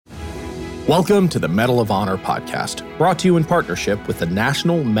Welcome to the Medal of Honor podcast, brought to you in partnership with the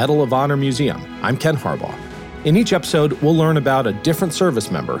National Medal of Honor Museum. I'm Ken Harbaugh. In each episode, we'll learn about a different service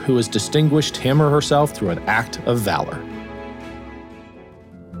member who has distinguished him or herself through an act of valor.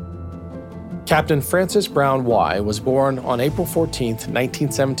 Captain Francis Brown Y. was born on April 14,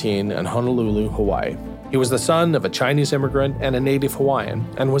 1917 in Honolulu, Hawaii. He was the son of a Chinese immigrant and a native Hawaiian,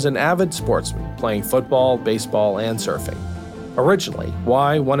 and was an avid sportsman, playing football, baseball, and surfing. Originally,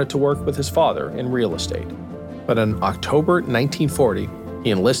 Y wanted to work with his father in real estate, but in October 1940,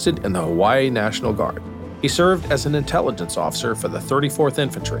 he enlisted in the Hawaii National Guard. He served as an intelligence officer for the 34th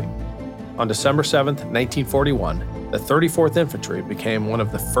Infantry. On December 7, 1941, the 34th Infantry became one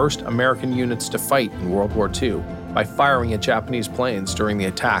of the first American units to fight in World War II by firing at Japanese planes during the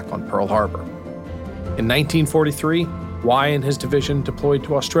attack on Pearl Harbor. In 1943, Y and his division deployed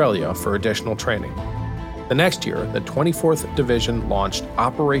to Australia for additional training. The next year, the 24th Division launched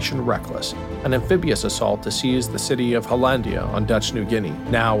Operation Reckless, an amphibious assault to seize the city of Hollandia on Dutch New Guinea,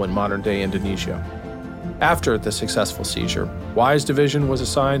 now in modern-day Indonesia. After the successful seizure, Y's division was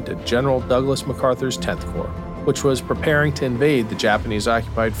assigned to General Douglas MacArthur's 10th Corps, which was preparing to invade the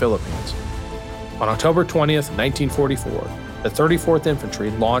Japanese-occupied Philippines. On October 20th, 1944, the 34th Infantry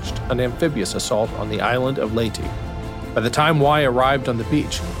launched an amphibious assault on the island of Leyte. By the time Y arrived on the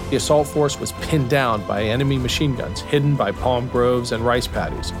beach, the assault force was pinned down by enemy machine guns hidden by palm groves and rice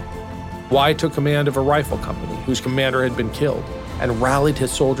paddies. Y took command of a rifle company whose commander had been killed and rallied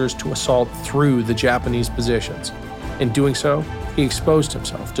his soldiers to assault through the Japanese positions. In doing so, he exposed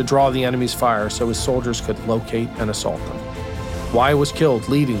himself to draw the enemy's fire so his soldiers could locate and assault them. Y was killed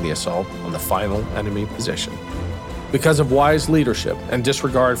leading the assault on the final enemy position. Because of Y's leadership and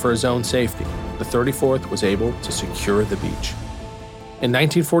disregard for his own safety, the 34th was able to secure the beach. In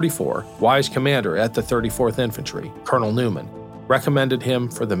 1944, Y's commander at the 34th Infantry, Colonel Newman, recommended him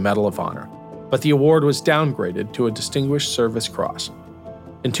for the Medal of Honor, but the award was downgraded to a Distinguished Service Cross.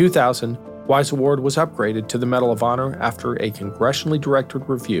 In 2000, Y's award was upgraded to the Medal of Honor after a congressionally directed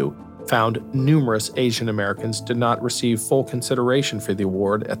review found numerous Asian Americans did not receive full consideration for the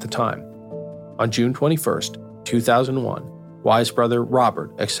award at the time. On June 21st, 2001, Y's brother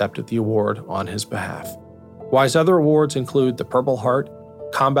Robert accepted the award on his behalf. Y's other awards include the Purple Heart,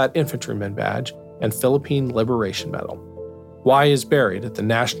 Combat Infantryman Badge, and Philippine Liberation Medal. Y is buried at the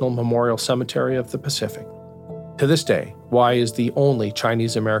National Memorial Cemetery of the Pacific. To this day, Y is the only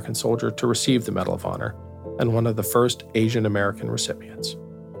Chinese American soldier to receive the Medal of Honor and one of the first Asian American recipients.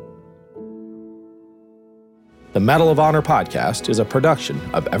 The Medal of Honor podcast is a production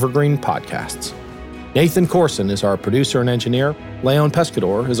of Evergreen Podcasts. Nathan Corson is our producer and engineer, Leon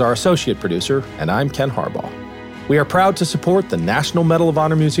Pescador is our associate producer, and I'm Ken Harbaugh. We are proud to support the National Medal of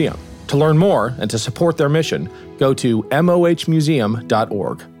Honor Museum. To learn more and to support their mission, go to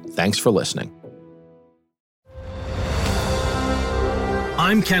mohmuseum.org. Thanks for listening.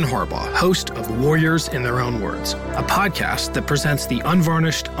 I'm Ken Harbaugh, host of Warriors in Their Own Words, a podcast that presents the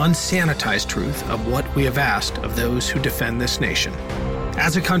unvarnished, unsanitized truth of what we have asked of those who defend this nation.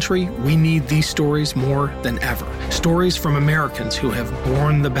 As a country, we need these stories more than ever. Stories from Americans who have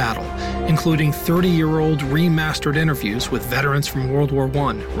borne the battle, including 30-year-old remastered interviews with veterans from World War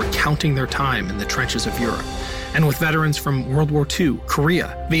I recounting their time in the trenches of Europe, and with veterans from World War II,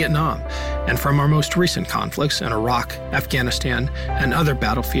 Korea, Vietnam, and from our most recent conflicts in Iraq, Afghanistan, and other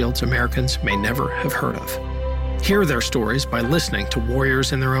battlefields Americans may never have heard of. Hear their stories by listening to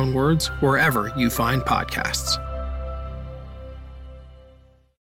Warriors in Their Own Words wherever you find podcasts.